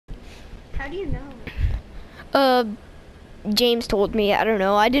How do you know? James told me. I don't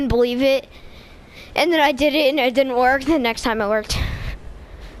know. I didn't believe it. And then I did it and it didn't work. The next time it worked.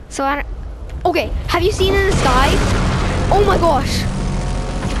 So I don't... Okay, have you seen in the sky? Oh my gosh.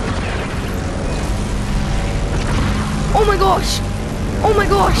 Oh my gosh. Oh my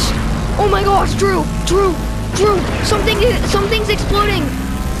gosh. Oh my gosh, Drew. Something's exploding.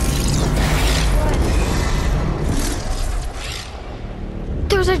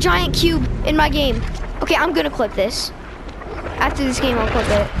 There's a giant cube in my game. Okay, I'm gonna clip this. After this game, I'll clip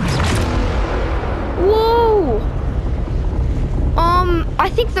it. Whoa! I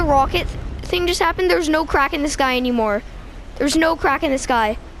think the rocket thing just happened. There's no crack in the sky anymore. There's no crack in the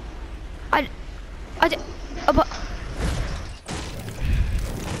sky.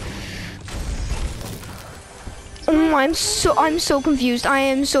 Oh, I'm so confused. I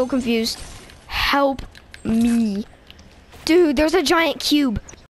am so confused. Help me. Dude, there's a giant cube.